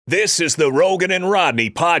This is the Rogan and Rodney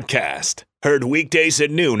podcast. Heard weekdays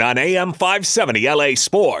at noon on AM 570 LA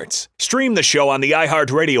Sports. Stream the show on the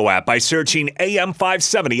iHeartRadio app by searching AM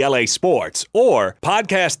 570 LA Sports. Or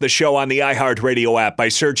podcast the show on the iHeartRadio app by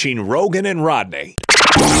searching Rogan and Rodney.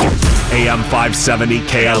 AM 570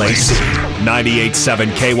 KLAC, 98.7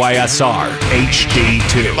 KYSR,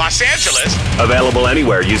 HD2. Los Angeles. Available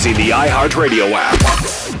anywhere using the iHeartRadio app.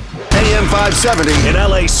 AM 570. An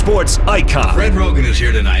LA sports icon. Fred Rogan is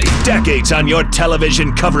here tonight. Decades on your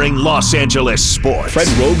television covering Los Angeles sports. Fred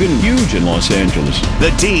Rogan, huge in Los Angeles.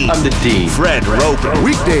 The Dean. I'm the Dean. Fred Rogan.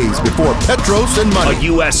 Weekdays before Petros and A Money.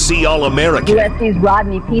 USC All-American. USC's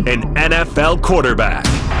Rodney Peete. An NFL quarterback.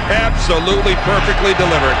 Absolutely perfectly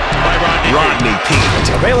delivered by Rodney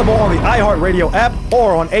Peete. Available on the iHeartRadio app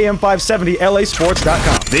or on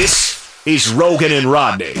AM570LAsports.com. This is Rogan and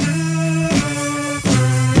Rodney.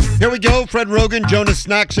 Here we go. Fred Rogan, Jonas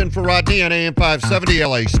Knoxon for Rodney on AM 570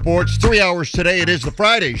 LA Sports. 3 hours today. It is the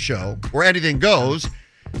Friday show where anything goes.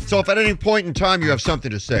 So if at any point in time you have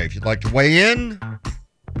something to say, if you'd like to weigh in,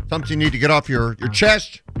 something you need to get off your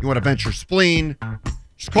chest, you want to vent your spleen,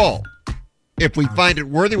 just call. If we find it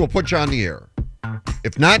worthy, we'll put you on the air.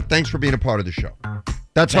 If not, thanks for being a part of the show.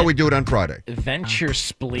 That's how we do it on Friday. Vent your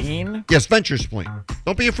spleen? Yes, vent your spleen.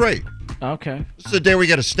 Don't be afraid. Okay. This is the day we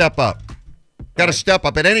got to step up. Got to step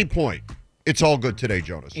up at any point. It's all good today,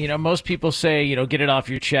 Jonas. You know, most people say, get it off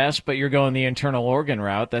your chest, but you're going the internal organ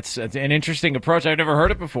route. That's an interesting approach. I've never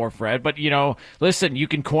heard it before, Fred. But, listen, you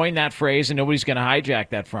can coin that phrase and nobody's going to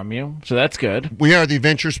hijack that from you. So that's good. We are the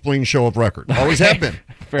Venture Spleen Show of record. Always have been.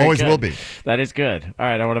 Always good. will be. That is good. All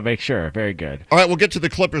right, I want to make sure. Very good. All right, we'll get to the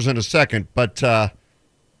Clippers in a second. But,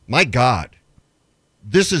 my God,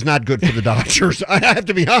 this is not good for the Dodgers. I have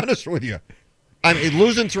to be honest with you. I mean,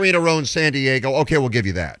 losing 3 in a row in San Diego, okay, we'll give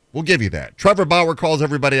you that. We'll give you that. Trevor Bauer calls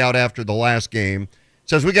everybody out after the last game,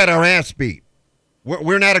 says we got our ass beat.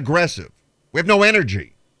 We're not aggressive. We have no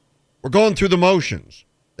energy. We're going through the motions.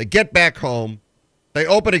 They get back home, they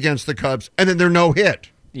open against the Cubs, and then they're no hit.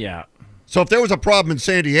 Yeah. So if there was a problem in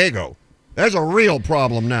San Diego, there's a real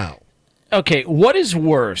problem now. Okay, what is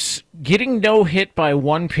worse, getting no hit by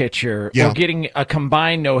one pitcher or getting a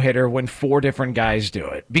combined no hitter when 4 different guys do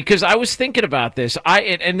it? Because I was thinking about this,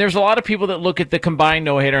 and there's a lot of people that look at the combined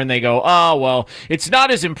no hitter and they go, "Oh, well, it's not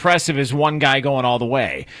as impressive as one guy going all the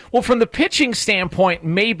way." Well, from the pitching standpoint,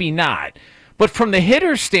 maybe not. But from the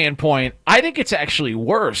hitter standpoint, I think it's actually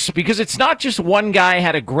worse because it's not just one guy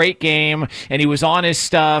had a great game and he was on his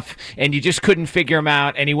stuff and you just couldn't figure him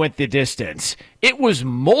out and he went the distance. It was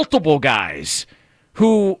multiple guys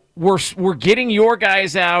who were getting your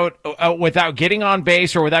guys out without getting on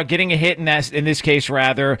base or without getting a hit in this case,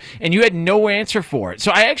 rather, and you had no answer for it.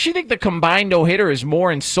 So I actually think the combined no-hitter is more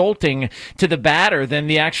insulting to the batter than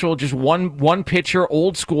the actual just one pitcher,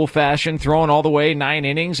 old school fashion, throwing all the way 9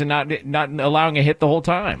 innings and not allowing a hit the whole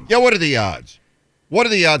time. Yeah, what are the odds? What are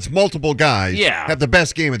the odds multiple guys have the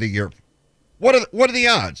best game of the year? What are the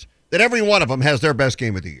odds that every one of them has their best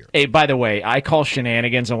game of the year? Hey, by the way, I call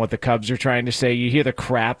shenanigans on what the Cubs are trying to say. You hear the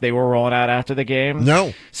crap they were rolling out after the game?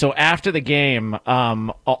 No. So after the game,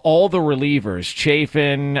 all the relievers,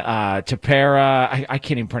 Chafin, Tepera, I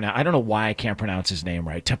can't even pronounce, I don't know why I can't pronounce his name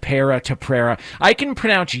right. Tepera. I can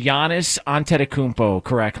pronounce Giannis Antetokounmpo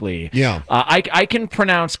correctly. Yeah. I can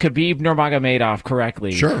pronounce Khabib Nurmagomedov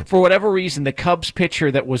correctly. Sure. For whatever reason, the Cubs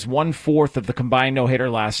pitcher that was 1/4 of the combined no-hitter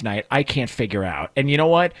last night, I can't figure out. And you know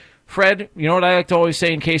what? Fred, you know what I like to always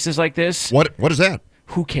say in cases like this? What is that?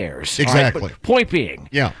 Who cares? Exactly. Right? Point being,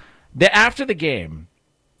 that after the game,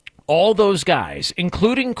 all those guys,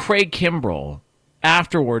 including Craig Kimbrell,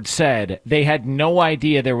 afterwards said they had no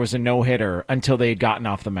idea there was a no-hitter until they had gotten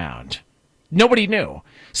off the mound. Nobody knew.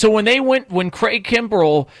 So when Craig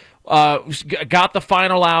Kimbrell got the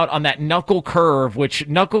final out on that knuckle curve,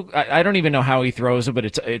 I don't even know how he throws it, but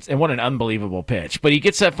it's and what an unbelievable pitch. But he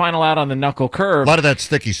gets that final out on the knuckle curve. A lot of that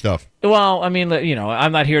sticky stuff. Well, I mean,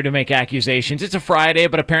 I'm not here to make accusations. It's a Friday,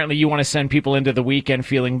 but apparently you want to send people into the weekend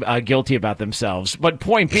feeling guilty about themselves. But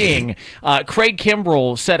point being, Craig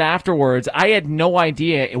Kimbrell said afterwards, I had no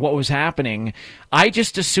idea what was happening. I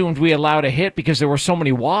just assumed we allowed a hit because there were so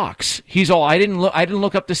many walks. I didn't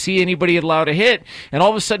look up to see anybody allowed a hit, and all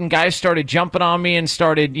of a sudden guys started jumping on me and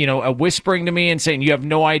started whispering to me and saying, "You have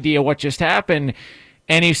no idea what just happened."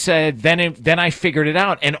 And he said, then I figured it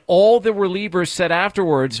out. And all the relievers said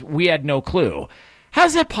afterwards, we had no clue.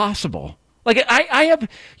 How's that possible? Like, I have,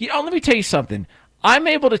 let me tell you something. I'm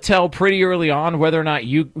able to tell pretty early on whether or not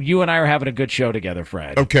you and I are having a good show together,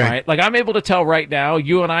 Fred. Okay. Right? Like, I'm able to tell right now,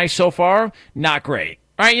 you and I so far, not great.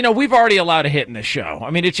 All right, we've already allowed a hit in this show.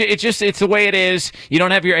 I mean, it's the way it is. You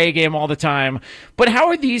don't have your A game all the time. But how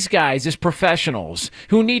are these guys, as professionals,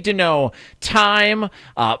 who need to know time,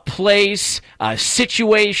 place,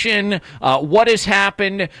 situation, what has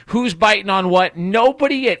happened, who's biting on what?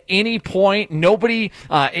 Nobody at any point,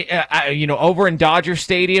 over in Dodger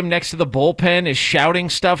Stadium next to the bullpen is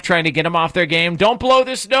shouting stuff, trying to get them off their game. Don't blow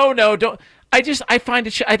this. No, don't. I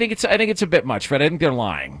think it's a bit much, Fred. I think they're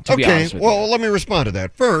lying. To be honest with you. Let me respond to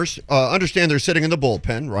that. First, understand they're sitting in the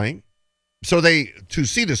bullpen, right? So to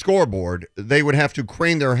see the scoreboard, they would have to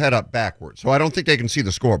crane their head up backwards. So I don't think they can see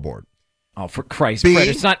the scoreboard. Oh, for Christ's sake, Fred,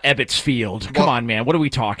 it's not Ebbets Field. Come on, man. What are we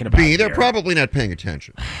talking about they're probably not paying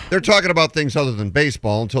attention. They're talking about things other than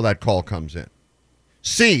baseball until that call comes in.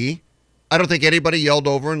 C, I don't think anybody yelled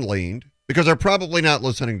over and leaned because they're probably not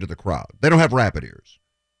listening to the crowd. They don't have rapid ears.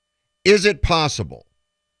 Is it possible,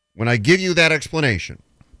 when I give you that explanation,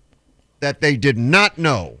 that they did not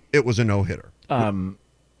know it was a no-hitter?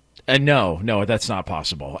 No, that's not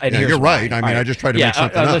possible. And you're right. I mean, I just tried to make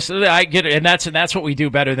something up. Listen, I get it, and that's what we do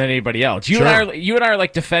better than anybody else. You and I are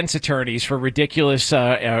like defense attorneys for ridiculous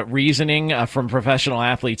reasoning from professional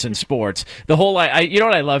athletes in sports. The whole, you know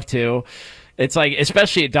what I love too? It's like,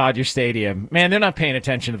 especially at Dodger Stadium, man, they're not paying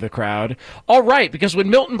attention to the crowd. All right, because when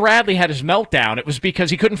Milton Bradley had his meltdown, it was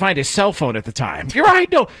because he couldn't find his cell phone at the time. You're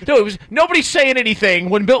right. No, it was nobody's saying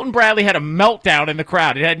anything when Milton Bradley had a meltdown in the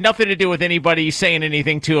crowd. It had nothing to do with anybody saying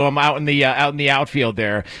anything to him out in the outfield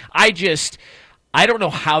there. I don't know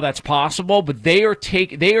how that's possible, but they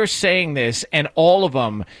are saying this, and all of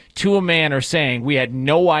them, to a man, are saying we had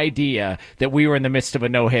no idea that we were in the midst of a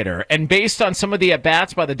no-hitter. And based on some of the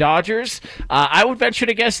at-bats by the Dodgers, I would venture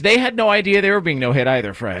to guess they had no idea they were being no-hit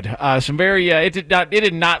either, Fred. It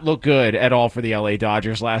did not look good at all for the LA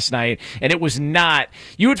Dodgers last night, and it was not.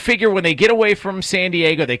 You would figure when they get away from San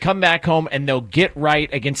Diego, they come back home and they'll get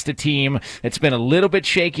right against a team that's been a little bit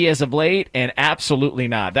shaky as of late, and absolutely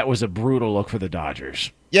not. That was a brutal look for the Dodgers.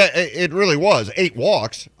 Yeah, it really was. 8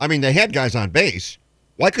 walks. I mean, they had guys on base.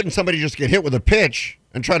 Why couldn't somebody just get hit with a pitch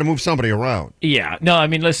and try to move somebody around? Yeah. No, I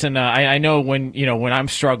mean, listen, I know when I'm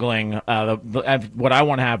struggling, what I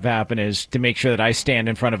want to have happen is to make sure that I stand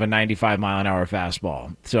in front of a 95-mile-an-hour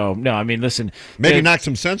fastball. So, no, I mean, listen. Maybe knock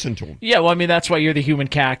some sense into them. Yeah, well, I mean, that's why you're the human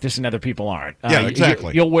cactus and other people aren't. Yeah,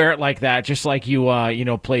 exactly. You'll wear it like that, just like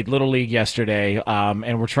you played Little League yesterday,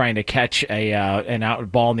 and we're trying to catch an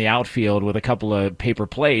ball in the outfield with a couple of paper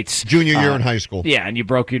plates. Junior year in high school. Yeah, and you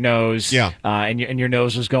broke your nose. Yeah. And your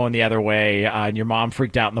nose was going the other way, and your mom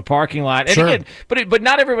freaked out in the parking lot. And sure. Again, but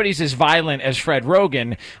not everybody's as violent as Fred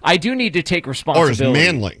Rogan. I do need to take responsibility. Or as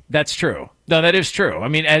manly. That's true. No, that is true. I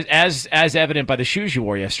mean, as evident by the shoes you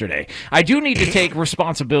wore yesterday. I do need to take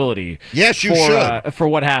responsibility. Yes, you should. For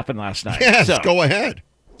what happened last night. Yes, go ahead.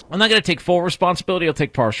 I'm not going to take full responsibility. I'll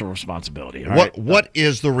take partial responsibility. What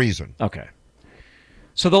is the reason? Okay.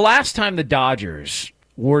 So the last time the Dodgers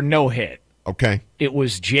were no-hit, okay, it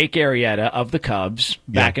was Jake Arrieta of the Cubs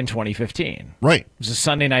back in 2015. Right. It was a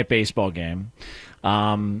Sunday night baseball game.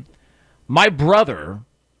 My brother,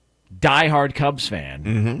 diehard Cubs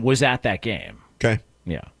fan, was at that game. Okay.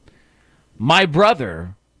 Yeah. My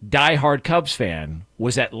brother, diehard Cubs fan,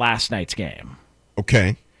 was at last night's game.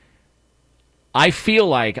 Okay. I feel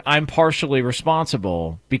like I'm partially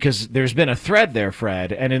responsible because there's been a thread there,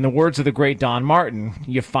 Fred, and in the words of the great Don Martin,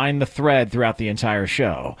 you find the thread throughout the entire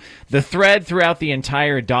show. The thread throughout the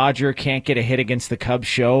entire Dodger can't get a hit against the Cubs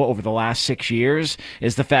show over the last 6 years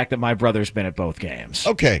is the fact that my brother's been at both games.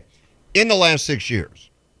 Okay. In the last 6 years,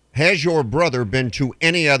 has your brother been to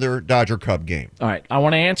any other Dodger Cub game? All right. I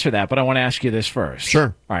want to answer that, but I want to ask you this first.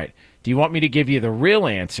 Sure. All right. Do you want me to give you the real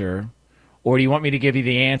answer, or do you want me to give you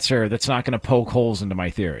the answer that's not going to poke holes into my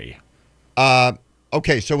theory?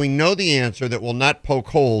 Okay, so we know the answer that will not poke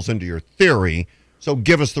holes into your theory, so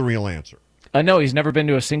give us the real answer. No, he's never been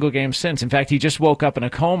to a single game since. In fact, he just woke up in a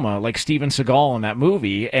coma like Steven Seagal in that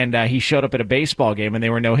movie, and he showed up at a baseball game, and they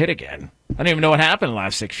were no-hit again. I don't even know what happened in the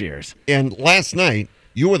last 6 years. And last night,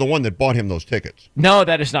 you were the one that bought him those tickets. No,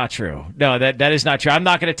 that is not true. No, that is not true. I'm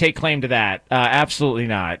not going to take claim to that. Absolutely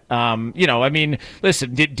not. I mean,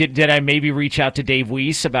 listen, did I maybe reach out to Dave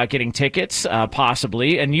Weiss about getting tickets?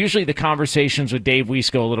 Possibly. And usually the conversations with Dave Weiss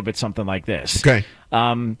go a little bit something like this. Okay.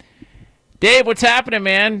 Dave, what's happening,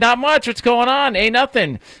 man? Not much. What's going on? Hey,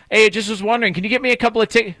 nothing. Hey, I just was wondering, can you get me a couple of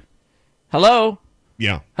tickets? Hello?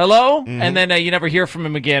 Yeah. Hello? Mm-hmm. And then you never hear from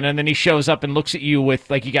him again, and then he shows up and looks at you with,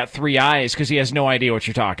 like, you got three eyes because he has no idea what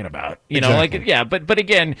you're talking about. You know, like, yeah, but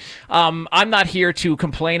again, I'm not here to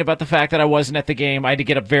complain about the fact that I wasn't at the game. I had to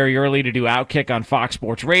get up very early to do Outkick on Fox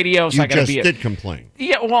Sports Radio. So you just did complain.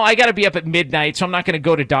 Yeah, well, I got to be up at midnight, so I'm not going to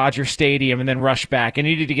go to Dodger Stadium and then rush back. I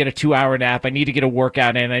needed to get a 2-hour nap. I need to get a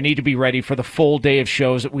workout in. I need to be ready for the full day of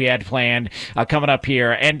shows that we had planned coming up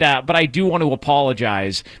here. And but I do want to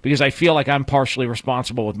apologize because I feel like I'm partially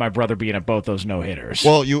responsible with my brother being at both those no-hitters.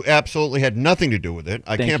 Well, you absolutely had nothing to do with it.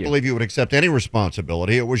 I can't believe you would accept any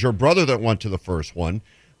responsibility. It was your brother that went to the first one.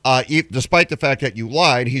 Despite the fact that you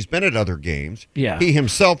lied, he's been at other games. Yeah. He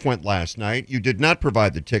himself went last night. You did not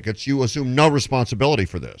provide the tickets. You assume no responsibility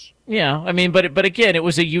for this. Yeah, I mean, but again, it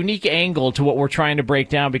was a unique angle to what we're trying to break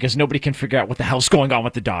down because nobody can figure out what the hell's going on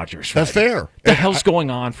with the Dodgers, Fred. That's fair. What the hell's going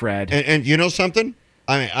on, Fred? And you know something?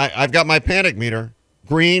 I mean, I've got my panic meter,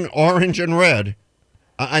 green, orange, and red.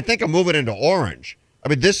 I think I'm moving into orange. I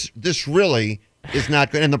mean, this really is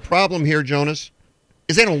not good. And the problem here, Jonas,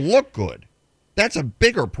 is they don't look good. That's a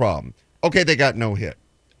bigger problem. Okay, they got no hit.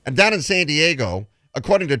 And down in San Diego,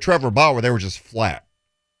 according to Trevor Bauer, they were just flat.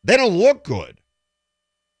 They don't look good.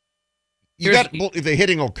 The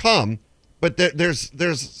hitting will come, but there's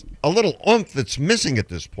a little oomph that's missing at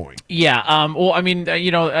this point. Yeah. Well, I mean,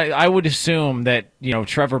 I would assume that,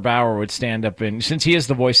 Trevor Bauer would stand up and, since he is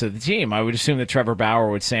the voice of the team, I would assume that Trevor Bauer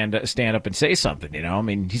would stand up and say something, I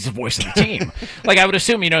mean, he's the voice of the team. Like, I would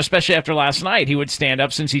assume, especially after last night, he would stand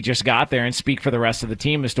up since he just got there and speak for the rest of the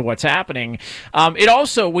team as to what's happening. It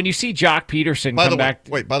also, when you see Jock Peterson come back.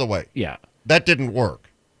 By the way. Yeah. That didn't work.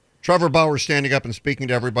 Trevor Bauer standing up and speaking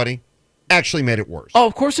to everybody actually made it worse. Oh,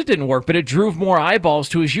 of course it didn't work, but it drew more eyeballs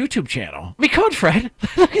to his YouTube channel. I mean, come on, Fred.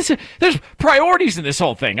 There's priorities in this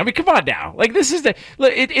whole thing. I mean, come on now. Like, this is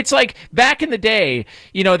it's like back in the day,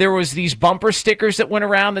 there was these bumper stickers that went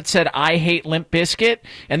around that said, "I hate Limp Bizkit,"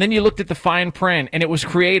 and then you looked at the fine print, and it was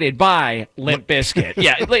created by Limp Bizkit.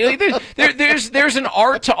 Yeah, there's an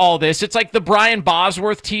art to all this. It's like the Brian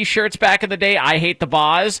Bosworth T-shirts back in the day. I hate the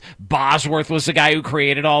Boz. Bosworth was the guy who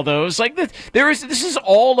created all those. Like, this is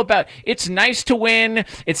all about. It's nice to win.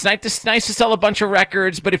 It's nice to sell a bunch of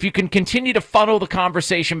records, but if you can continue to funnel the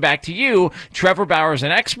conversation back to you, Trevor Bauer's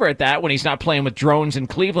an expert at that when he's not playing with drones in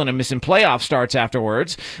Cleveland and missing playoff starts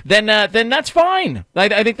afterwards, then that's fine.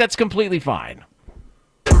 I think that's completely fine.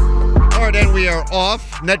 All right, and we are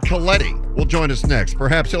off. Ned Colletti will join us next.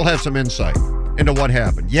 Perhaps he'll have some insight into what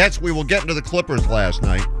happened. Yes, we will get into the Clippers last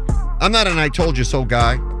night. I'm not an I told you so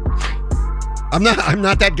guy. I'm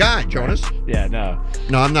not that guy, Jonas. Yeah, no.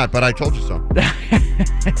 No, I'm not, but I told you so.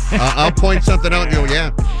 I'll point something out and go,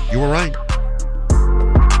 yeah, you were right.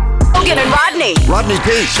 Logan and Rodney. Rodney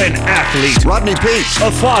Peete. An athlete. Rodney Peete.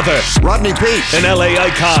 A father. Rodney Peete. An LA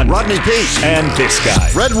icon. Rodney Peete. And this guy.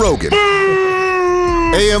 Fred Rogan.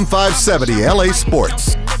 AM 570 LA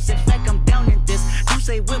Sports.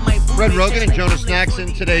 Fred Rogan and Jonas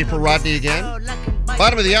Naxon today for Rodney again.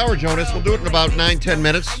 Bottom of the hour, Jonas. We'll do it in about 9-10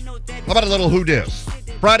 minutes. How about a little Who Dis?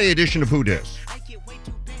 Friday edition of Who Dis.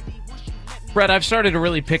 Brett, I've started to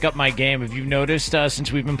really pick up my game. Have you noticed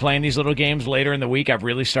since we've been playing these little games later in the week, I've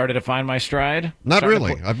really started to find my stride? Not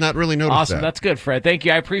really. I've not really noticed awesome. that. That's good, Fred. Thank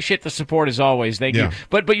you. I appreciate the support as always. Thank you.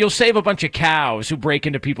 But you'll save a bunch of cows who break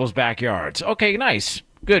into people's backyards. Okay, nice.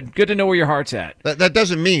 Good to know where your heart's at. That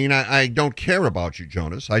doesn't mean I don't care about you,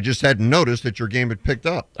 Jonas. I just hadn't noticed that your game had picked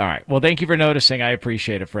up. All right. Well, thank you for noticing. I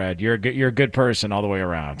appreciate it, Fred. You're a good person all the way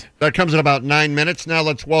around. That comes in about 9 minutes. Now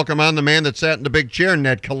let's welcome on the man that sat in the big chair,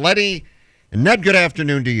 Ned Colletti. And Ned, good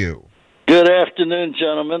afternoon to you. Good afternoon,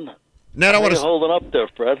 gentlemen. Ned, How are you holding up there,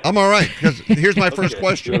 Fred? I'm all right, because here's my first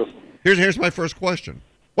question. Beautiful. Here's my first question.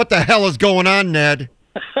 What the hell is going on, Ned?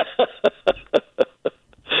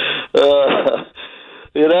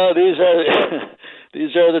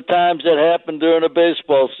 These are the times that happen during a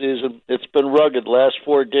baseball season. It's been rugged, last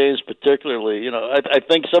 4 games particularly. I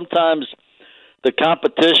think sometimes the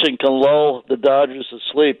competition can lull the Dodgers to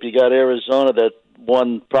sleep. You got Arizona that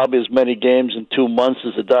won probably as many games in 2 months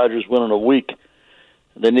as the Dodgers win in a week.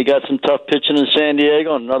 And then you got some tough pitching in San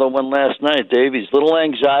Diego, another one last night. Davies, little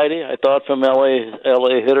anxiety, I thought, from LA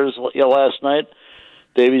hitters last night.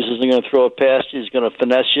 Davies isn't going to throw it past you. He's going to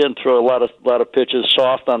finesse you and throw a lot of pitches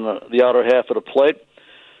soft on the outer half of the plate.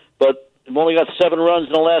 But they've only got 7 runs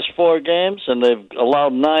in the last 4 games, and they've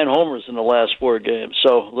allowed 9 homers in the last 4 games.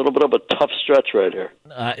 So a little bit of a tough stretch right here.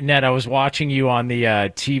 Ned, I was watching you on the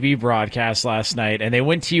TV broadcast last night, and they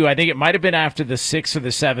went to you, I think it might have been after the 6th or the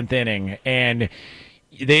 7th inning, and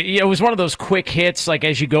It was one of those quick hits, like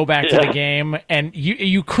as you go back to the game, and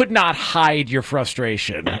you could not hide your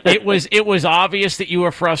frustration. It was obvious that you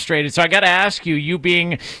were frustrated. So I got to ask you, you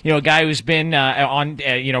being a guy who's been on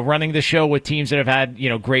running the show with teams that have had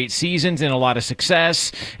great seasons and a lot of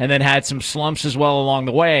success, and then had some slumps as well along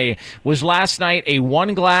the way. Was last night a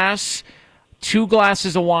 1 glass, 2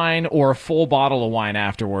 glasses of wine, or a full bottle of wine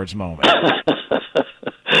afterwards moment?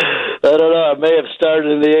 I don't know. I may have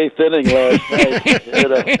started in the 8th inning last night, but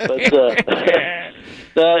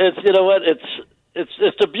it's what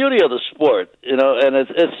it's the beauty of the sport, and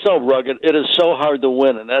it's so rugged. It is so hard to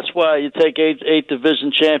win, and that's why you take eight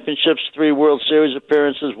division championships, 3 World Series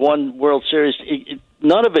appearances, 1 World Series.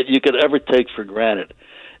 None of it you could ever take for granted.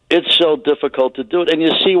 It's so difficult to do it, and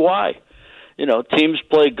you see why. Teams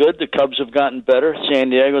play good. The Cubs have gotten better. San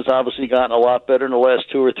Diego's obviously gotten a lot better in the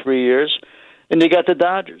last 2 or 3 years. And you got the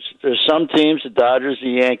Dodgers. There's some teams, the Dodgers,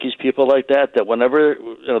 the Yankees, people like that whenever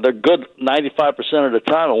they're good 95% of the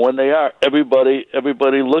time, and when they are, everybody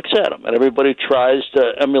looks at them, and everybody tries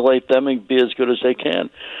to emulate them and be as good as they can.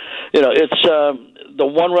 It's the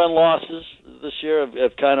 1-run losses this year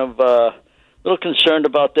have kind of a little concerned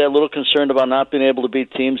about that, a little concerned about not being able to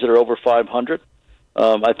beat teams that are over 500.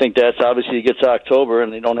 I think that's obviously it gets October,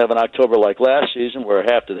 and they don't have an October like last season where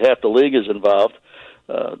half the league is involved.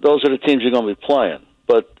 Those are the teams you're going to be playing.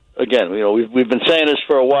 But again, we've been saying this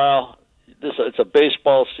for a while. It's a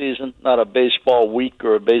baseball season, not a baseball week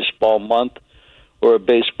or a baseball month or a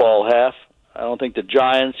baseball half. I don't think the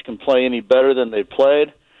Giants can play any better than they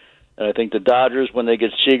played, and I think the Dodgers, when they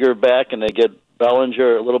get Seager back and they get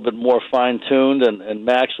Bellinger a little bit more fine-tuned and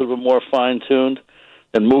Max a little bit more fine-tuned,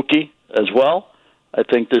 and Mookie as well, I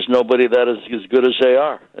think there's nobody that is as good as they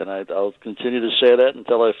are, and I'll continue to say that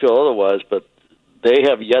until I feel otherwise. But they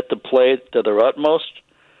have yet to play to their utmost.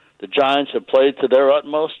 The Giants have played to their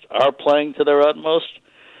utmost, are playing to their utmost.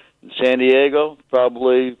 In San Diego,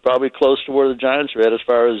 probably close to where the Giants are at as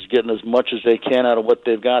far as getting as much as they can out of what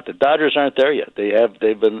they've got. The Dodgers aren't there yet.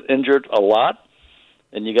 They've been injured a lot,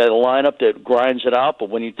 and you got a lineup that grinds it out. But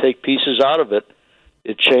when you take pieces out of it,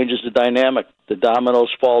 it changes the dynamic. The dominoes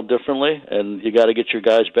fall differently, and you got to get your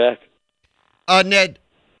guys back. Ned,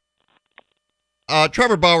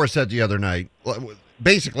 Trevor Bauer said the other night,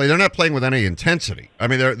 basically, they're not playing with any intensity. I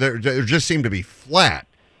mean, they just seem to be flat.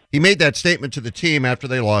 He made that statement to the team after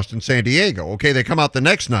they lost in San Diego. Okay, they come out the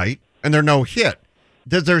next night, and they're no hit.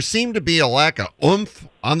 Does there seem to be a lack of oomph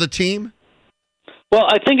on the team? Well,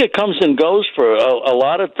 I think it comes and goes for a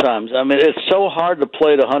lot of times. I mean, it's so hard to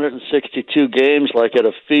play the 162 games like at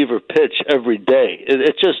a fever pitch every day.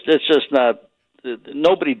 It's just not.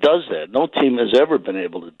 Nobody does that. No team has ever been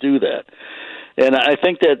able to do that. And I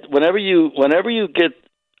think that whenever you get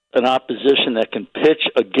an opposition that can pitch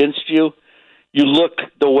against you, you look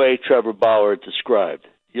the way Trevor Bauer described.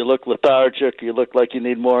 You look lethargic. You look like you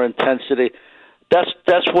need more intensity.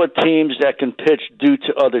 That's what teams that can pitch do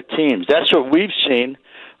to other teams. That's what we've seen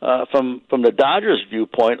from the Dodgers'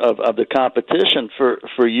 viewpoint of the competition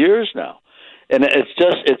for years now. And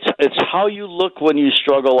it's how you look when you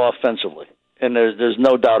struggle offensively, and there's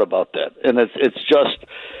no doubt about that. And it's just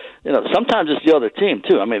sometimes it's the other team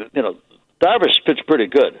too. I mean Darvish pitched pretty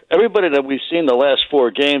good. Everybody that we've seen the last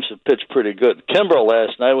 4 games have pitched pretty good. Kimbrel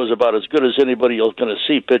last night was about as good as anybody you're going to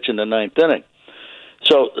see pitch in the 9th inning.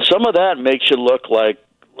 So some of that makes you look like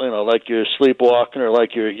you're sleepwalking or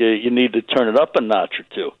like you need to turn it up a notch or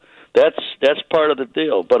two. That's part of the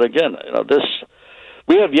deal. But again,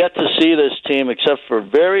 we have yet to see this team, except for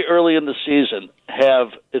very early in the season,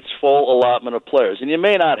 have its full allotment of players. And you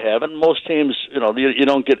may not have, and most teams, you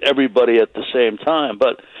don't get everybody at the same time,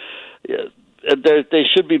 but they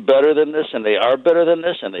should be better than this, and they are better than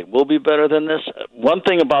this, and they will be better than this. One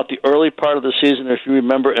thing about the early part of the season, if you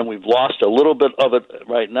remember, and we've lost a little bit of it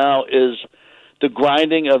right now, is the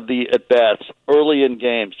grinding of the at-bats early in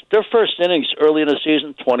games. Their first innings early in the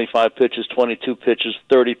season, 25 pitches, 22 pitches,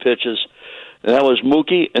 30 pitches, and that was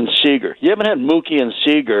Mookie and Seager. You haven't had Mookie and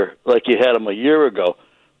Seager like you had them a year ago,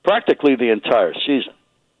 practically the entire season.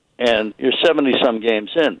 And you're 70-some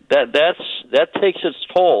games in. That takes its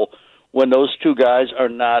toll when those two guys are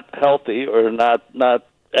not healthy or not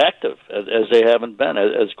active, as they haven't been,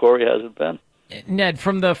 as Corey hasn't been. Ned,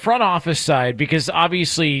 from the front office side, because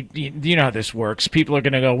obviously you know how this works, people are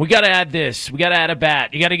going to go, we got to add this, we got to add a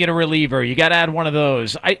bat, you got to get a reliever, you got to add one of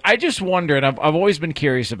those. I just wonder, and I've always been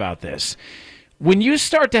curious about this, when you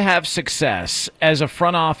start to have success as a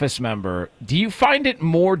front office member, do you find it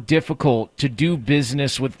more difficult to do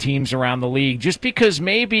business with teams around the league just because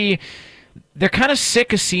maybe they're kind of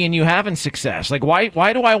sick of seeing you having success. Like, why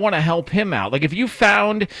do I want to help him out? Like, if you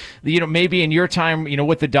found, maybe in your time,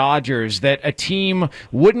 with the Dodgers, that a team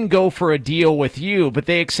wouldn't go for a deal with you, but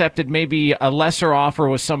they accepted maybe a lesser offer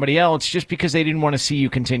with somebody else just because they didn't want to see you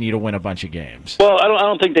continue to win a bunch of games. Well, I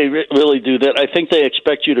don't think they really do that. I think they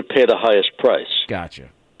expect you to pay the highest price. Gotcha.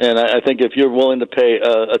 And I think if you're willing to pay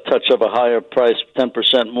a touch of a higher price,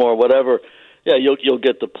 10% more, whatever, yeah, you'll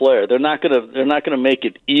get the player. They're not gonna make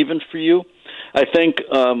it even for you. I think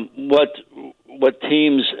what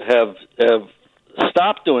teams have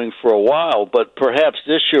stopped doing for a while, but perhaps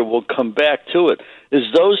this year will come back to it,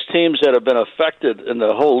 is those teams that have been affected, and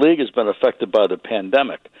the whole league has been affected by the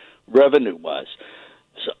pandemic, revenue-wise.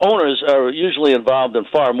 So owners are usually involved in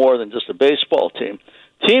far more than just a baseball team.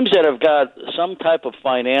 Teams that have got some type of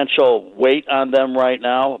financial weight on them right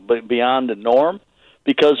now, but beyond the norm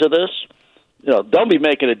because of this, they'll be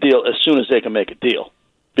making a deal as soon as they can make a deal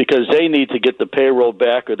because they need to get the payroll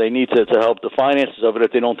back or they need to help the finances of it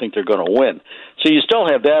if they don't think they're going to win. So you still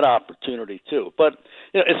have that opportunity too. But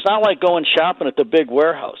it's not like going shopping at the big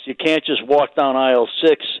warehouse. You can't just walk down aisle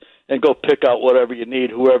 6 and go pick out whatever you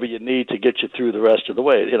need, whoever you need to get you through the rest of the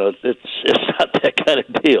way. It's not that kind of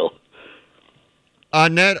deal.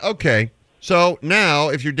 Ned, okay. So now,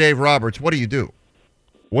 if you're Dave Roberts, what do you do?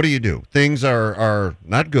 What do you do? Things are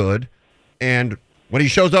not good, and when he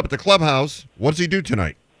shows up at the clubhouse, what does he do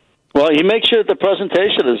tonight? Well, he makes sure that the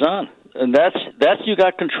presentation is on, and that's you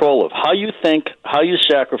got control of. How you think, how you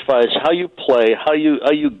sacrifice, how you play, how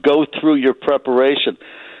you go through your preparation.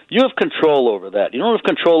 You have control over that. You don't have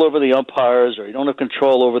control over the umpires, or you don't have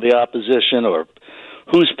control over the opposition, or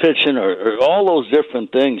who's pitching, or all those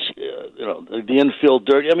different things, the infield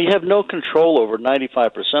dirt. I mean, you have no control over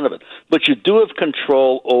 95% of it, but you do have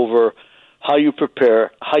control over how you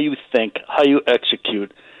prepare, how you think, how you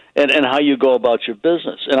execute, and how you go about your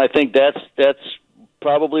business. And I think that's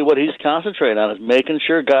probably what he's concentrating on, is making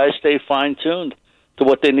sure guys stay fine-tuned to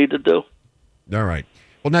what they need to do. All right.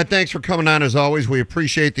 Well, Ned, thanks for coming on as always. We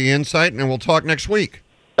appreciate the insight, and we'll talk next week.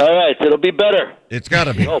 All right, it'll be better. It's got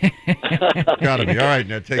to be. Got to be. All right,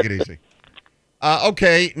 Ned, take it easy.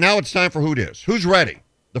 Okay, now it's time for Who Dis. Who's ready?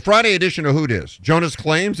 The Friday edition of Who Dis. Jonas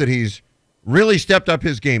claims that he's really stepped up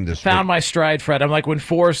his game this week. Found my stride, Fred. I'm like when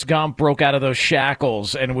Forrest Gump broke out of those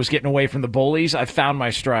shackles and was getting away from the bullies. I found my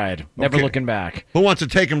stride. Never looking back. Who wants to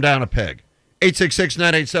take him down a peg?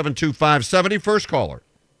 866-987-2570. First caller.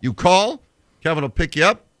 You call, Kevin will pick you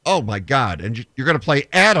up. Oh, my God. And you're going to play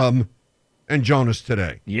Adam and Jonas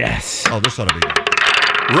today. Yes. Oh, this ought to be good.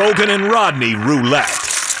 Rogan and Rodney Roulette.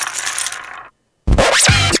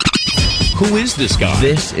 Who is this guy?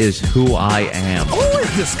 This is who I am. Who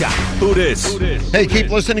is this guy? Who dis? Hey, keep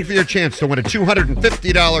listening for your chance to win a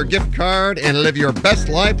 $250 gift card and live your best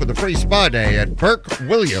life with a free spa day at Burke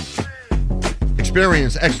Williams.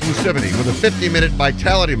 Experience exclusivity with a 50-minute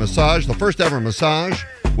Vitality massage, the first ever massage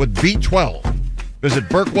with B12. Visit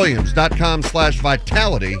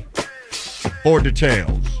BurkeWilliams.com/vitality for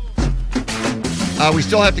details. We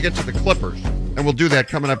still have to get to the Clippers, and we'll do that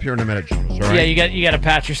coming up here in a minute, Jonas. All right? Yeah, you got to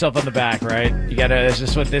pat yourself on the back, right? Is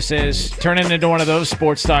this what this is? Turning into one of those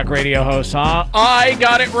sports talk radio hosts, huh? I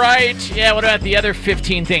got it right. Yeah, what about the other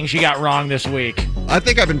 15 things you got wrong this week? I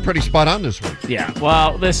think I've been pretty spot on this week. Yeah,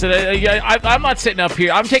 well, listen, I'm not sitting up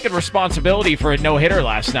here. I'm taking responsibility for a no-hitter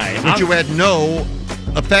last night. Which you had no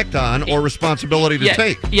effect on or responsibility to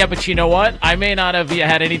take. Yeah, but you know what? I may not have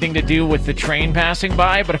had anything to do with the train passing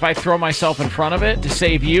by, but if I throw myself in front of it to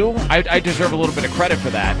save you, I deserve a little bit of credit for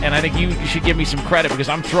that. And I think you should give me some credit because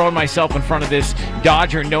I'm throwing myself in front of this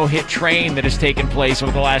Dodger no-hit train that has taken place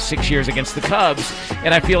over the last 6 years against the Cubs,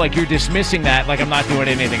 and I feel like you're dismissing that like I'm not doing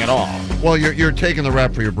anything at all. Well, you're taking the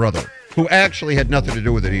rap for your brother, who actually had nothing to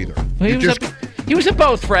do with it either. He was at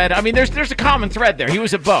both, Fred. I mean, there's a common thread there. He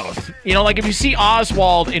was at both. Like if you see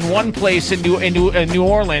Oswald in one place in New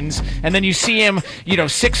Orleans, and then you see him,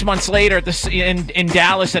 6 months later at in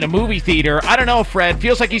Dallas at a movie theater. I don't know, Fred.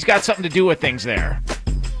 Feels like he's got something to do with things there.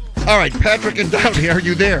 All right, Patrick and Downey, are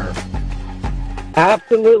you there?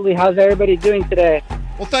 Absolutely. How's everybody doing today?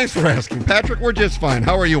 Well, thanks for asking, Patrick. We're just fine.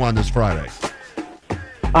 How are you on this Friday?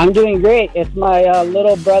 I'm doing great. It's my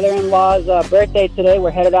little brother-in-law's birthday today.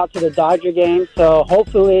 We're headed out to the Dodger game, so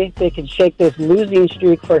hopefully they can shake this losing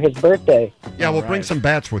streak for his birthday. Yeah, we'll bring some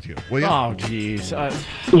bats with you, will you? Oh, jeez.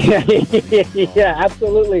 Yeah,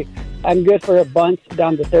 absolutely. I'm good for a bunt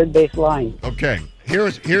down the third base line. Okay.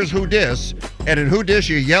 Here's Who Dis, and in Who Dis,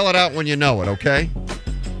 you yell it out when you know it, okay?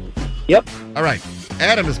 Yep. All right.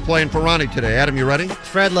 Adam is playing for Ronnie today. Adam, you ready?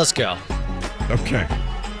 Fred, let's go. Okay.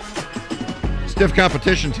 Stiff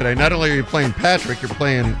competition today. Not only are you playing Patrick, you're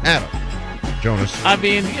playing Adam. Jonas. I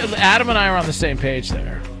mean, Adam and I are on the same page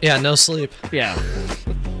there. Yeah, no sleep. Yeah.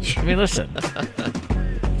 I mean, listen,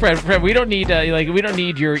 Fred, we don't need we don't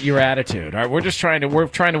need your attitude. All right, we're trying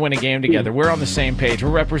to win a game together. We're on the same page. We're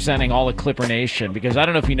representing all of Clipper Nation because I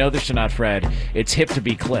don't know if you know this or not, Fred. It's hip to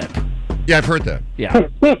be Clip. Yeah, I've heard that. Yeah.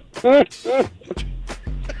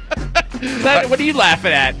 What are you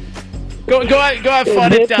laughing at? Go have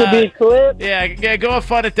fun at go have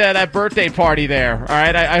fun at that birthday party there. All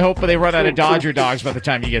right, I hope they run out of Dodger dogs by the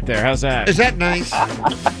time you get there. How's that? Is that nice?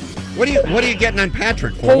 What are you getting on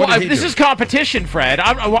Patrick for? Well, this is competition, Fred.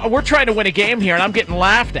 We're trying to win a game here, and I'm getting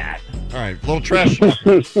laughed at. All right, a little trash.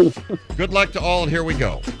 Good luck to all, and here we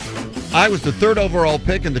go. I was the 3rd overall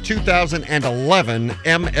pick in the 2011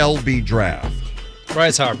 MLB draft.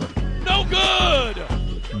 Bryce Harper. No good!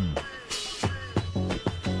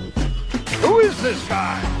 Who is this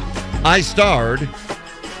guy? I starred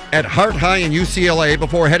at Hart High and UCLA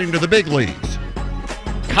before heading to the big leagues.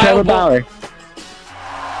 Trevor Bauer.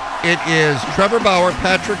 It is Trevor Bauer.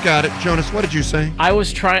 Patrick got it. Jonas, what did you say? I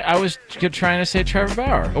was trying to say Trevor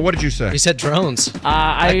Bauer. Oh, what did you say? He said drones.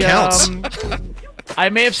 That counts. I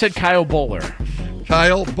may have said Kyle Bowler.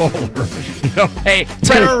 Kyle Bowler. No. Hey,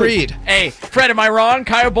 Tara Reid. Hey, Fred, am I wrong?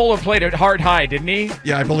 Kyle Bowler played at Hart High, didn't he?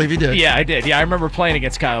 Yeah, I believe he did. Yeah, I did. Yeah, I remember playing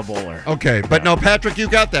against Kyle Bowler. Okay, but no, Patrick, you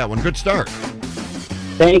got that one. Good start.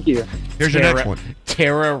 Thank you. Here's your next one.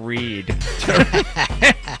 Tara Reid.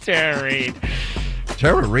 Tara Reid.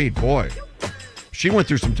 Tara Reid, boy. She went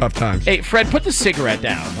through some tough times. Hey, Fred, put the cigarette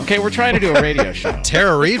down. Okay, we're trying to do a radio show.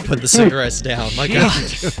 Tara Reid put the cigarettes down. My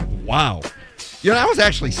gosh. Wow. You know, I was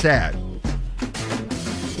actually sad.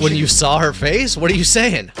 When you saw her face? What are you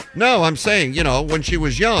saying? No, I'm saying, when she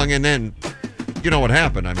was young and then, you know what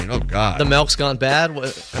happened. I mean, oh, God. The milk's gone bad?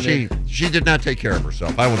 She did not take care of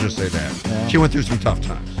herself. I will just say that. Yeah. She went through some tough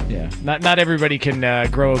times. Yeah. Not everybody can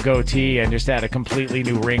grow a goatee and just add a completely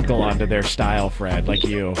new wrinkle onto their style, Fred, like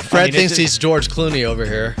you. Fred thinks he's George Clooney over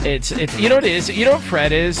here. It's you know what it is? You know what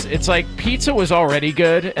Fred is? It's like pizza was already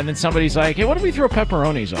good, and then somebody's like, hey, what if we throw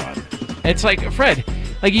pepperonis on? It's like, Fred,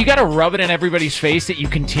 you got to rub it in everybody's face that you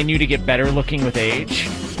continue to get better looking with age.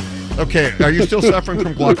 Okay, are you still suffering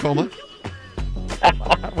from glaucoma?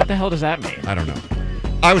 What the hell does that mean? I don't know.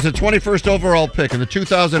 I was the 21st overall pick in the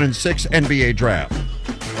 2006 NBA draft.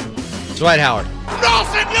 Dwight Howard. No,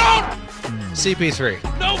 senor! CP3.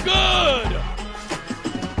 No good!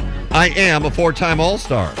 I am a 4-time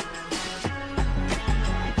All-Star.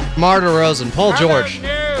 Mar DeRozan. Paul George.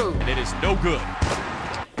 And it is no good.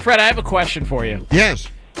 Fred, I have a question for you. Yes.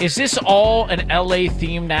 Is this all an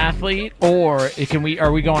LA-themed athlete, or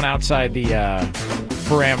are we going outside the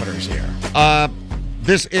parameters here?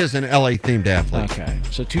 This is an LA-themed athlete. Okay.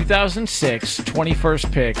 So 2006,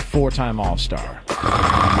 21st pick, 4-time All-Star.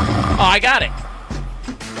 Oh, I got it.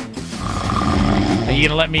 Are you going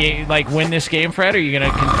to let me, win this game, Fred, or are you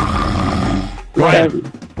going to...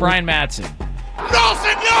 Brian Madsen. No,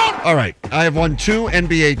 senor! All right. I have won 2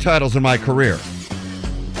 NBA titles in my career.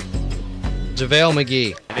 JaVale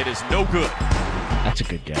McGee. And it is no good. That's a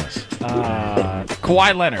good guess.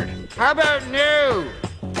 Kawhi Leonard. How about no?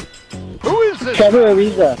 Who is this? Trevor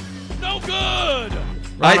Ariza. No good.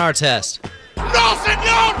 Ron Artest. No,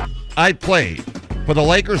 senor! I played for the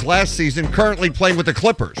Lakers last season, currently playing with the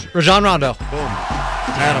Clippers. Rajon Rondo. Boom.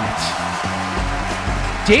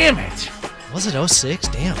 Damn it. Was it 06?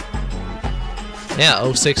 Damn.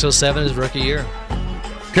 Yeah, 06, 07 is rookie year.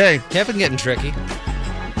 Okay. Kevin getting tricky.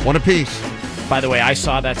 One apiece. By the way, I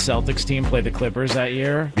saw that Celtics team play the Clippers that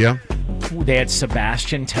year. Yeah. They had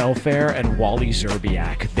Sebastian Telfair and Wally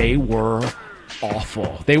Zerbiak. They were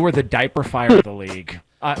awful. They were the diaper fire of the league.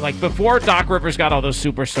 Before Doc Rivers got all those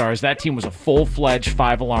superstars, that team was a full-fledged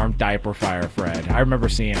 5-alarm diaper fire, Fred. I remember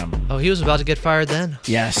seeing him. Oh, he was about to get fired then?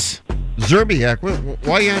 Yes. Zerbiak,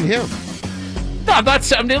 why are you on him? No, I'm not.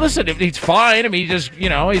 I mean, listen, he's fine. I mean, he's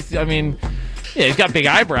got big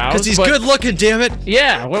eyebrows. Because he's good looking, damn it.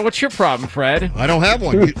 Yeah. What's your problem, Fred? I don't have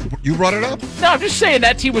one. You brought it up? No, I'm just saying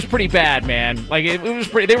that team was pretty bad, man. It was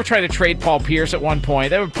pretty. They were trying to trade Paul Pierce at one point.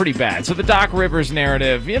 They were pretty bad. So the Doc Rivers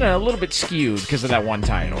narrative, a little bit skewed because of that one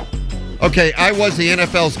title. Okay, I was the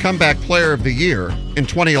NFL's comeback player of the year in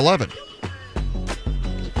 2011.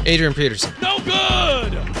 Adrian Peterson. No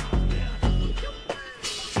good.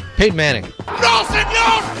 Peyton Manning. No,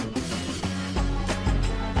 senor!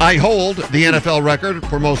 I hold the NFL record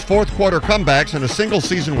for most fourth-quarter comebacks in a single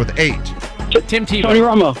season with 8. Tim Tebow. Tony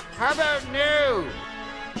Romo. How about no?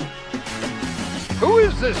 Who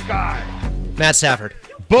is this guy? Matt Stafford.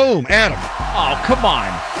 Boom, Adam. Oh, come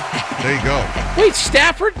on. There you go. Wait,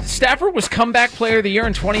 Stafford was comeback player of the year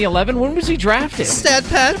in 2011. When was he drafted? Stat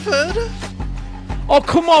Padford. Oh,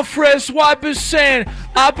 come on, Fred. That's what I've been saying.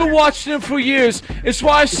 I've been watching him for years. It's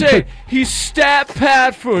why I say he's Stat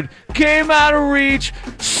Padford. Game out of reach.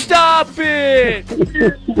 Stop it.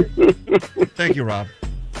 Thank you, Rob.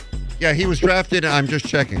 Yeah, he was drafted, I'm just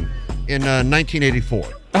checking, in 1984.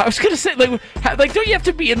 I was going to say, like, don't you have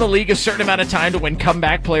to be in the league a certain amount of time to win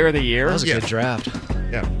Comeback Player of the Year? That was a good draft.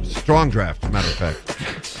 Yeah, strong draft, as a matter of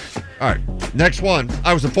fact. All right, next one.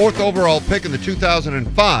 I was the 4th overall pick in the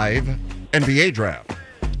 2005 NBA draft.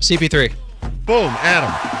 CP3. Boom, Adam.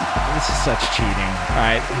 This is such cheating. All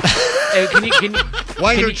right. Can you,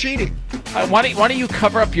 why you're cheating? Why don't you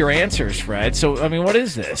cover up your answers, Fred? So, I mean, what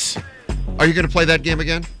is this? Are you going to play that game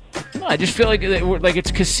again? No, I just feel like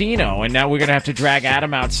it's casino, and now we're gonna have to drag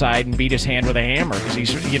Adam outside and beat his hand with a hammer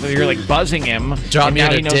because you're like buzzing him. Drop me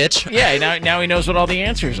in a ditch. Yeah, now he knows what all the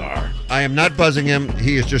answers are. I am not buzzing him.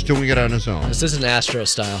 He is just doing it on his own. This isn't Astro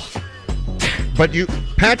style. But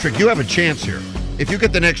Patrick, you have a chance here. If you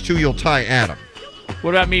get the next 2, you'll tie Adam.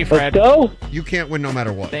 What about me, Fred? Let's go. You can't win no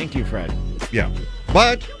matter what. Thank you, Fred. Yeah,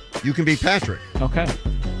 but you can beat Patrick. Okay.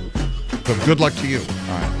 So good luck to you.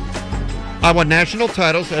 All right. I won national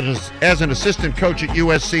titles as an assistant coach at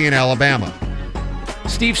USC in Alabama.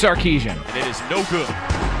 Steve Sarkisian. And it is no good.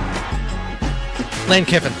 Lane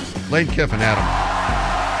Kiffin. Lane Kiffin, Adam.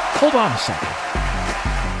 Hold on a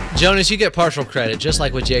second. Jonas, you get partial credit, just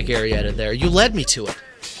like with Jake Arrieta there. You led me to it.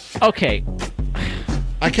 Okay.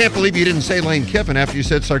 I can't believe you didn't say Lane Kiffin after you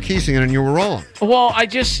said Sarkisian and you were wrong. Well, I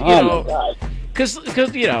just, you know, because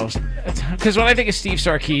when I think of Steve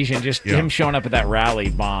Sarkisian, just him showing up at that rally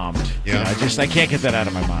bombed. Yeah. I can't get that out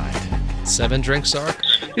of my mind. 7 drink Sark.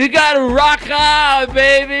 You gotta rock out,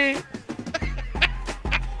 baby.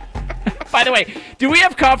 By the way, do we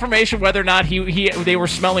have confirmation whether or not they were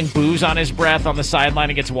smelling booze on his breath on the sideline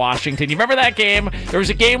against Washington? You remember that game? There was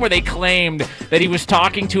a game where they claimed that he was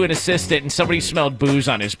talking to an assistant and somebody smelled booze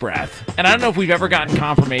on his breath. And I don't know if we've ever gotten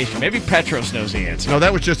confirmation. Maybe Petros knows the answer. No,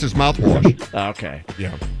 that was just his mouthwash. Okay.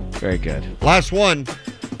 Yeah. Very good. Last one.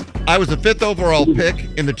 I was the 5th overall pick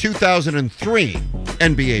in the 2003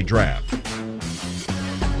 NBA draft.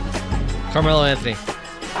 Carmelo Anthony.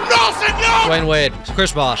 No, senor! Dwayne Wade.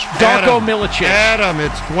 Chris Bosh. Darko Milicic. Adam,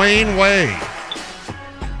 it's Dwayne Wade.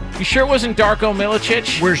 You sure it wasn't Darko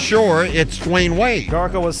Milicic? We're sure it's Dwayne Wade.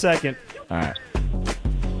 Darko was second. All right.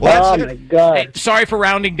 Well, my God. Hey, sorry for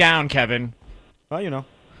rounding down, Kevin. Well, you know.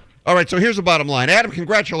 All right, so here's the bottom line. Adam,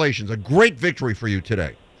 congratulations. A great victory for you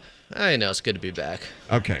today. I know, it's good to be back.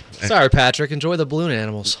 Okay. Sorry, Patrick. Enjoy the balloon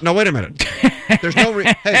animals. No, wait a minute. There's no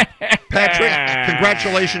hey, Patrick,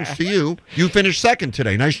 congratulations to you. You finished second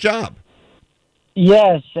today. Nice job.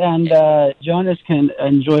 Yes, and Jonas can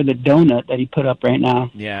enjoy the donut that he put up right now.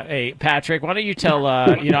 Yeah. Hey, Patrick, why don't you tell,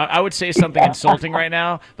 I would say something insulting right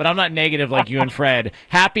now, but I'm not negative like you and Fred.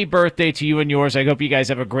 Happy birthday to you and yours. I hope you guys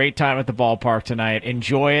have a great time at the ballpark tonight.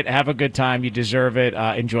 Enjoy it. Have a good time. You deserve it.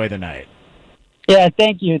 Enjoy the night. Yeah,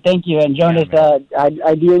 thank you. And Jonas,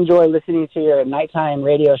 I do enjoy listening to your nighttime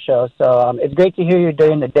radio show, so it's great to hear you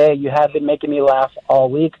during the day. You have been making me laugh all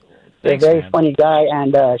week. Thanks, You're a very man. funny guy,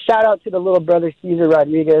 and shout out to the little brother, Cesar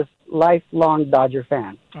Rodriguez, lifelong Dodger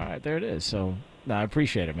fan. All right, there it is. So, no, I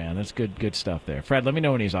appreciate it, man. That's good stuff there. Fred, let me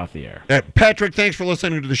know when he's off the air. Patrick, thanks for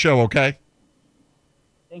listening to the show, okay?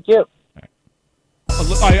 Thank you.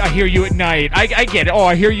 I hear you at night. I get it. Oh,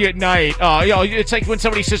 I hear you at night. It's like when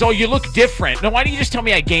somebody says, "Oh, you look different." No, why don't you just tell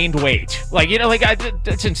me I gained weight?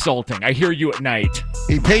 That's insulting. I hear you at night.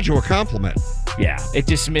 He paid you a compliment. Yeah, a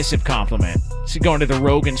dismissive compliment. He's going to the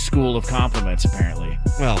Rogan school of compliments, apparently.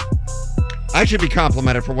 Well, I should be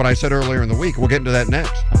complimented for what I said earlier in the week. We'll get into that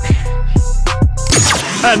next.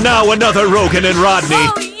 And now another Rogan and Rodney.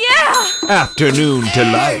 Oh, yeah! Afternoon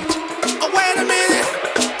Delight. Oh, wait a minute.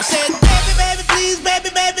 I said,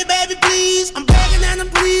 baby, baby, please. I'm begging and I'm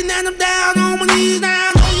pleading and I'm down on my knees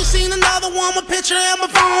now. I know you seen another one with picture on my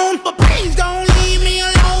phone, but please don't leave me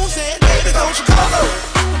alone. Said, baby, don't you go.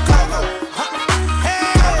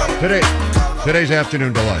 Today's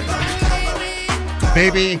Afternoon Delight.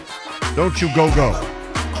 Baby, Don't You Go Go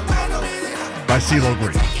by CeeLo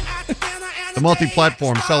Green. The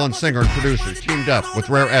multi-platform selling singer and producer teamed up with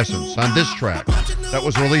Rare Essence on this track that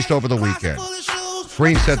was released over the weekend.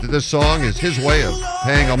 Green said that this song is his way of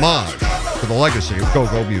paying homage to the legacy of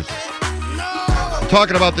go-go music. And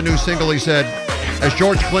talking about the new single, he said, as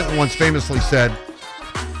George Clinton once famously said,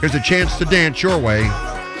 here's a chance to dance your way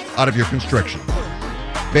out of your constriction.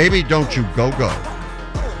 Baby, Don't You Go Go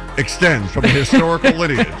extends from the historical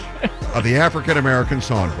lineage of the African-American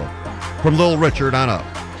songbook, from Little Richard on up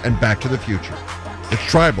and Back to the Future. It's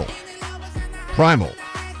tribal, primal,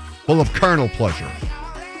 full of carnal pleasure,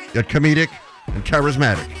 yet comedic and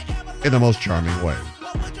charismatic. in the most charming way.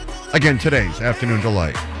 Again, today's Afternoon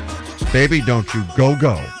Delight. Baby, don't you go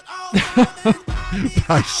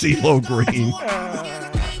by CeeLo Green.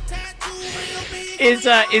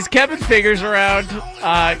 Is Kevin Figures around?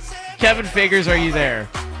 Kevin Figures, are you there?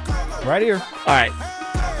 Right here. All right.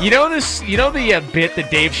 You know the bit that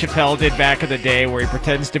Dave Chappelle did back in the day where he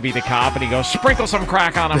pretends to be the cop and he goes, sprinkle some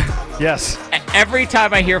crack on him? Yes. Every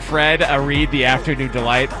time I hear Fred read the Afternoon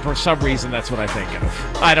Delight, for some reason that's what I think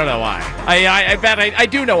of. I don't know why. I bet I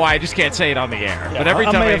do know why. I just can't say it on the air. Yeah, but every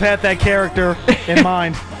time I may have had that character in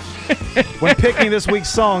mind when picking this week's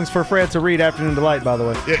songs for Fred to read Afternoon Delight, by the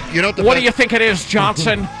way. Yeah, you know what do you think it is,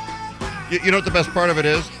 Johnson? You know what the best part of it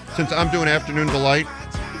is? Since I'm doing Afternoon Delight,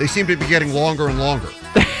 they seem to be getting longer and longer.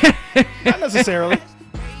 Not necessarily.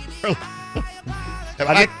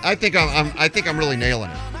 I think I'm really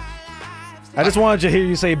nailing it. I just wanted to hear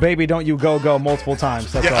you say "Baby, don't you go" multiple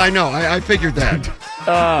times. That's all. I know. I figured that.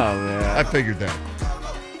 Oh man, I figured that.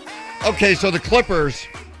 Okay, so the Clippers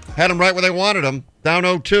had them right where they wanted them. Down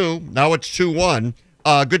 0-2. Now it's 2-1.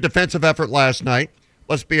 Good defensive effort last night.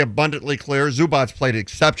 Let's be abundantly clear. Zubats played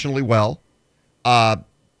exceptionally well.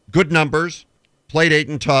 Good numbers. Played 8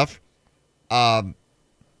 and tough.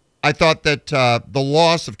 I thought that the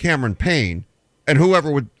loss of Cameron Payne, and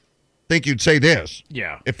whoever would think you'd say this.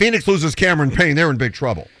 Yeah. If Phoenix loses Cameron Payne, they're in big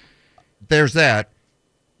trouble. There's that.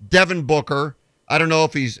 Devin Booker, I don't know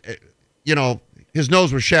if he's, his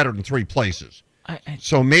nose was shattered in 3 places.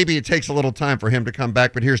 So maybe it takes a little time for him to come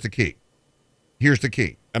back, but here's the key. Here's the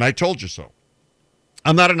key. And I told you so.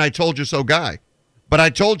 I'm not an I told you so guy, but I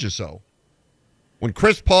told you so. When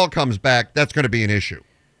Chris Paul comes back, that's going to be an issue.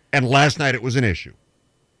 And last night it was an issue.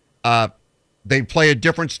 They play a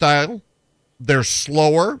different style. They're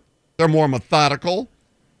slower. They're more methodical.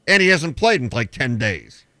 And he hasn't played in like 10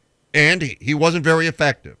 days. And he wasn't very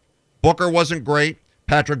effective. Booker wasn't great.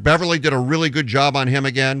 Patrick Beverley did a really good job on him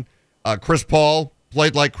again. Chris Paul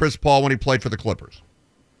played like Chris Paul when he played for the Clippers.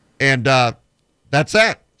 And that's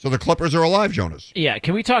that. So the Clippers are alive, Jonas. Yeah,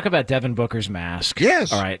 can we talk about Devin Booker's mask?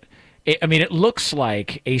 Yes. All right. It looks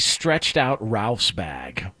like a stretched out Ralph's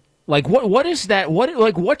bag. Like what is that?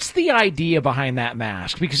 What's the idea behind that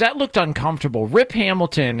mask? Because that looked uncomfortable. Rip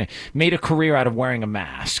Hamilton made a career out of wearing a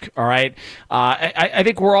mask. All right. I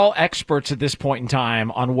think we're all experts at this point in time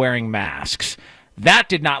on wearing masks. That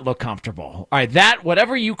did not look comfortable. All right, that,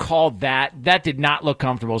 whatever you called that did not look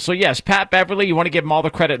comfortable. So, yes, Pat Beverley, you want to give him all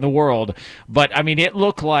the credit in the world. But, I mean, it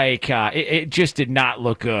looked like it just did not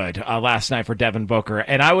look good last night for Devin Booker.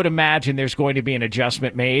 And I would imagine there's going to be an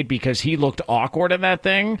adjustment made because he looked awkward in that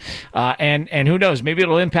thing. And who knows, maybe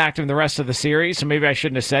it'll impact him the rest of the series. So maybe I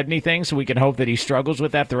shouldn't have said anything, so we can hope that he struggles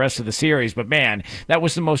with that the rest of the series. But, man, that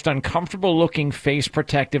was the most uncomfortable-looking face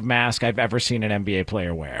protective mask I've ever seen an NBA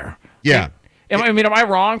player wear. Yeah. Am I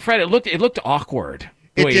wrong, Fred? It looked awkward.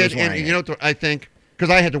 It did, and you know what I think? Because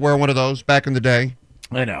I had to wear one of those back in the day.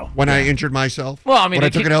 I know. When I injured myself. Well, I mean, when I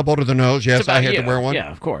took an elbow to the nose, yes, I had to wear one. Yeah,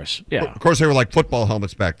 of course. Yeah. Of course, they were like football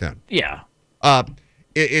helmets back then. Yeah.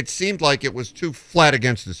 It seemed like it was too flat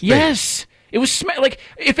against his face. Yes. It was like,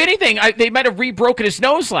 if anything, they might have re-broken his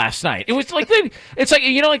nose last night. It was like it's like,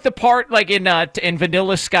 you know, like the part like in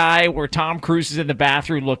Vanilla Sky where Tom Cruise is in the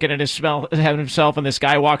bathroom looking at himself, and this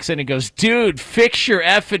guy walks in and goes, "Dude, fix your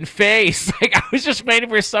effing face." Like, I was just waiting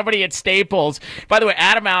for somebody at Staples. By the way,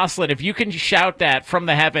 Adam Auslin, if you can shout that from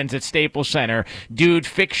the heavens at Staples Center, "Dude,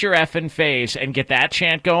 fix your effing face," and get that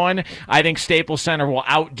chant going, I think Staples Center will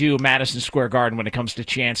outdo Madison Square Garden when it comes to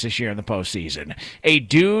chants this year in the postseason. A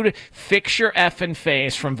 "Dude, fix your effing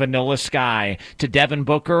face" from Vanilla Sky to Devin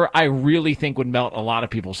Booker, I really think would melt a lot of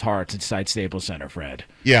people's hearts inside Staples Center, Fred.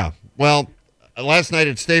 Yeah. Well, last night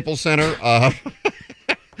at Staples Center,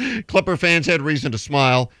 Clipper fans had reason to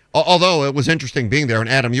smile, although it was interesting being there. And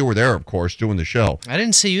Adam, you were there, of course, doing the show. I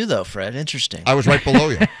didn't see you, though, Fred. Interesting. I was right below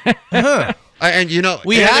you. Huh. And you know,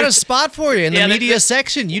 we had a spot for you in the media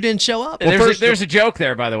section. You didn't show up. Well, there's a joke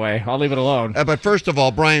there, by the way. I'll leave it alone. But first of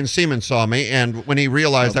all, Brian Seaman saw me, and when he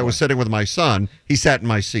realized I was sitting with my son, he sat in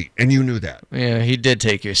my seat, and you knew that. Yeah, he did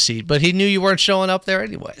take your seat, but he knew you weren't showing up there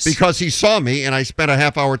anyways. Because he saw me, and I spent a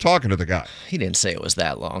half hour talking to the guy. He didn't say it was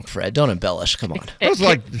that long, Fred. Don't embellish. Come on. It was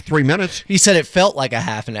like 3 minutes. He said it felt like a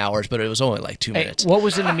half an hour, but it was only like 2 minutes. What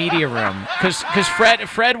was in the media room? Because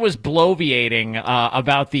Fred was bloviating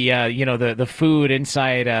about the food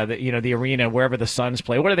inside the arena wherever the Suns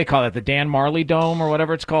play. What do they call it? The Dan Marley Dome or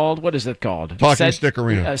whatever it's called? What is it called? Talking Stick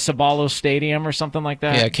Arena. Sabalo Stadium or something like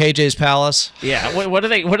that? Yeah, KJ's Palace. Yeah. What do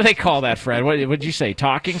they call that, Fred? What did you say?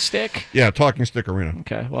 Talking Stick? Yeah, Talking Stick Arena.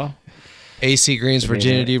 Okay, well. AC Green's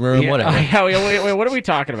virginity room, whatever. Wait, what are we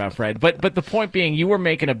talking about, Fred? But the point being, you were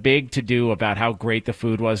making a big to-do about how great the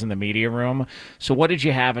food was in the media room. So what did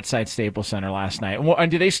you have at Staples Center last night?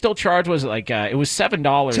 And do they still charge, was it like, it was $7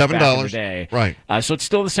 back in the day. Right. So it's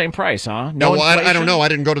still the same price, huh? No, I don't know. I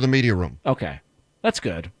didn't go to the media room. Okay. That's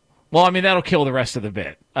good. Well, I mean, that'll kill the rest of the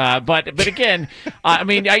bit. But again, I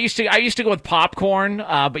mean, I used to go with popcorn,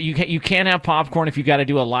 but you can't have popcorn if you got to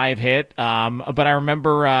do a live hit. But I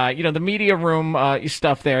remember, the media room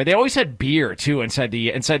stuff there. They always had beer too inside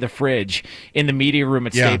the fridge in the media room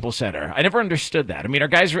at Staples Center. I never understood that. I mean, are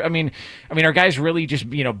guys really just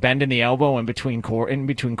bending the elbow in between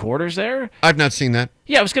quarters there? I've not seen that.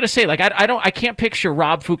 Yeah, I was gonna say, like, I can't picture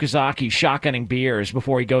Rob Fukuzaki shotgunning beers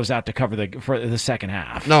before he goes out to cover for the second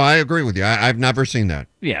half. No, I agree with you. I've never seen that.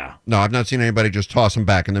 Yeah. No, I've not seen anybody just toss them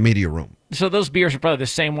back in the media room. So those beers are probably the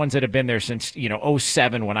same ones that have been there since,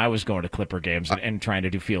 '07 when I was going to Clipper games and trying to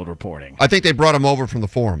do field reporting. I think they brought them over from the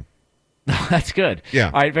forum. That's good.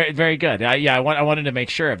 Yeah. All right, very, very good. I wanted to make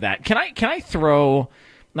sure of that. Can I throw...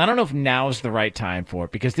 I don't know if now's the right time for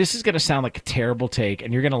it, because this is going to sound like a terrible take,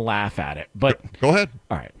 and you're going to laugh at it. But go ahead.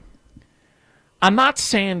 All right. I'm not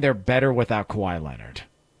saying they're better without Kawhi Leonard.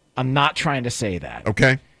 I'm not trying to say that.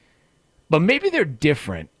 Okay. But maybe they're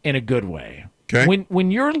different in a good way. Okay.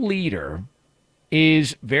 When your leader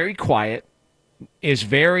is very quiet, is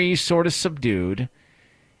very sort of subdued,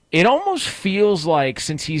 it almost feels like,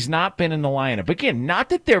 since he's not been in the lineup, again, not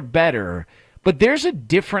that they're better, but there's a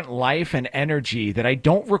different life and energy that I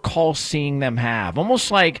don't recall seeing them have.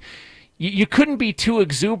 Almost like you couldn't be too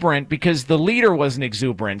exuberant because the leader wasn't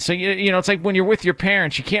exuberant. So, it's like when you're with your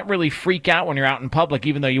parents, you can't really freak out when you're out in public,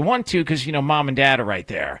 even though you want to, because, mom and dad are right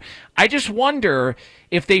there. I just wonder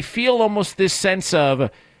if they feel almost this sense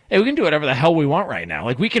of, hey, we can do whatever the hell we want right now.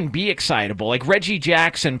 Like, we can be excitable. Like Reggie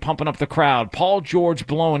Jackson pumping up the crowd, Paul George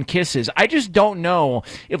blowing kisses. I just don't know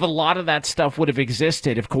if a lot of that stuff would have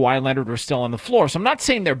existed if Kawhi Leonard were still on the floor. So I'm not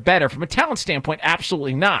saying they're better. From a talent standpoint,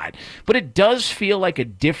 absolutely not. But it does feel like a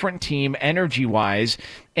different team energy-wise.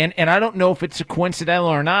 And I don't know if it's a coincidental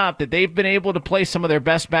or not that they've been able to play some of their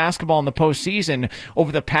best basketball in the postseason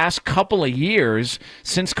over the past couple of years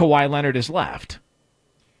since Kawhi Leonard has left.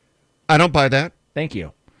 I don't buy that. Thank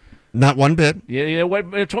you. Not one bit. Yeah,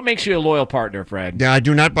 it's what makes you a loyal partner, Fred. Yeah, I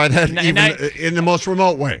do not buy that in the most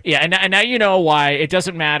remote way. Yeah, and now you know why it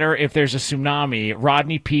doesn't matter if there's a tsunami.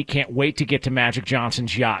 Rodney Peete can't wait to get to Magic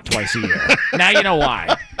Johnson's yacht twice a year. Now you know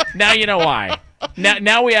why. Now you know why.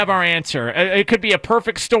 Now we have our answer. It could be a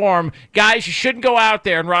perfect storm. Guys, you shouldn't go out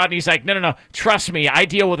there. And Rodney's like, no. Trust me, I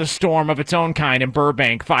deal with a storm of its own kind in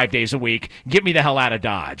Burbank 5 days a week. Get me the hell out of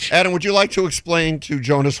Dodge. Adam, would you like to explain to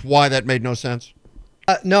Jonas why that made no sense?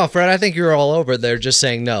 No, Fred, I think you're all over there just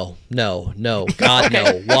saying no, God,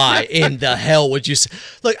 no. Why in the hell would you say?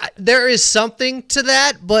 Look, there is something to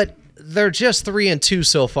that, but they're just 3-2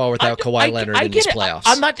 so far without Kawhi Leonard in these playoffs.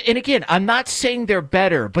 I'm not saying they're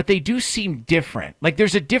better, but they do seem different. Like,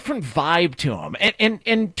 there's a different vibe to them.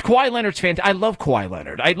 And Kawhi Leonard's fantastic. I love Kawhi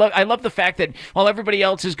Leonard. I love the fact that while everybody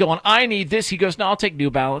else is going, I need this, he goes, no, I'll take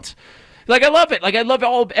New Balance. Like, I love it. Like, I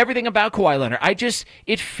love everything about Kawhi Leonard.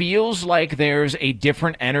 It feels like there's a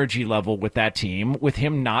different energy level with that team with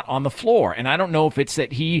him not on the floor. And I don't know if it's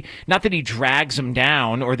that not that he drags them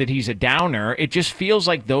down or that he's a downer. It just feels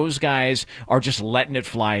like those guys are just letting it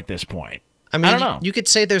fly at this point. I mean, I don't know. You could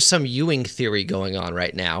say there's some Ewing theory going on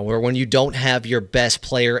right now, where when you don't have your best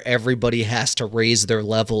player, everybody has to raise their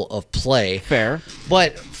level of play. Fair.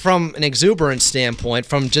 But from an exuberance standpoint,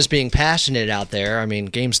 from just being passionate out there, I mean,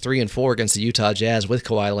 games 3 and 4 against the Utah Jazz with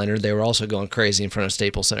Kawhi Leonard, they were also going crazy in front of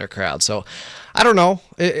Staples Center crowd. So I don't know.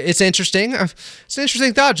 It's interesting. It's an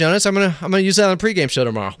interesting thought, Jonas. I'm gonna use that on the pregame show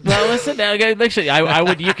tomorrow. Well, listen, actually, I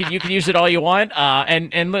would. You can use it all you want.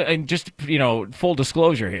 And just full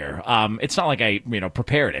disclosure here. It's not like I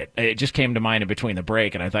prepared it. It just came to mind in between the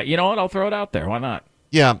break, and I thought, you know what, I'll throw it out there. Why not?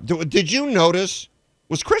 Yeah. Did you notice?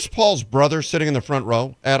 Was Chris Paul's brother sitting in the front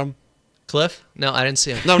row, Adam? Cliff? No, I didn't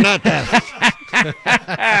see him. No, not that.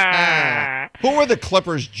 Who were the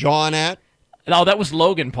Clippers jawing at? No, that was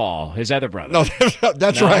Logan Paul, his other brother. No,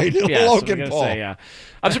 that's right. Yeah, Logan Paul. Say,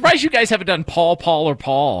 I'm surprised you guys haven't done Paul,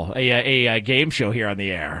 a game show here on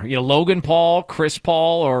the air. Logan Paul, Chris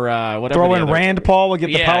Paul, or whatever. Throw in Rand Paul. We'll get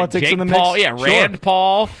the politics Jake in the mix. Paul, yeah, Rand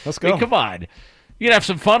Paul. Let's go. I mean, come on. You can have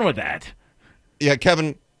some fun with that. Yeah,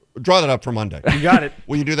 Kevin, draw that up for Monday. You got it.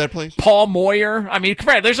 Will you do that, please? Paul Moyer. I mean,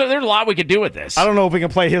 Fred, there's a lot we could do with this. I don't know if we can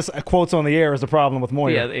play his quotes on the air is the problem with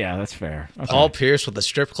Moyer. Yeah, that's fair. Okay. Paul Pierce with the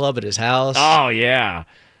strip club at his house. Oh, yeah.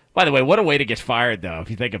 By the way, what a way to get fired, though, if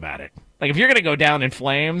you think about it. Like, if you're going to go down in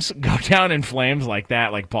flames like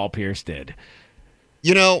that, like Paul Pierce did.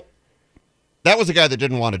 That was a guy that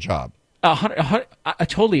didn't want a job. I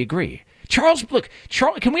totally agree. Charles,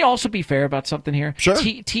 can we also be fair about something here? Sure.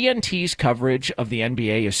 TNT's coverage of the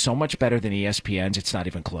NBA is so much better than ESPN's, it's not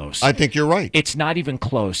even close. I think you're right. It's not even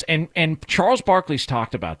close. And Charles Barkley's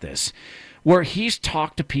talked about this, where he's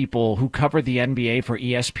talked to people who cover the NBA for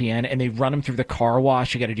ESPN, and they run them through the car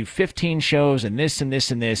wash. You got to do 15 shows and this and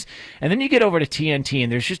this and this. And then you get over to TNT,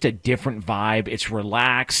 and there's just a different vibe. It's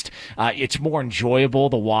relaxed. It's more enjoyable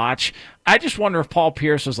to watch. I just wonder if Paul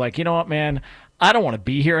Pierce was like, you know what, man? I don't want to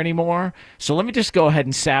be here anymore, so let me just go ahead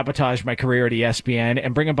and sabotage my career at ESPN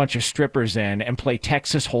and bring a bunch of strippers in and play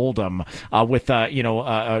Texas Hold'em with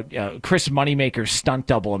Chris Moneymaker's stunt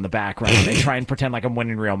double in the background and try and pretend like I'm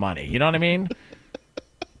winning real money. You know what I mean?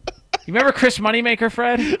 You remember Chris Moneymaker,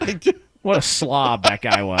 Fred? I do. What a slob that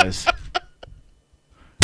guy was.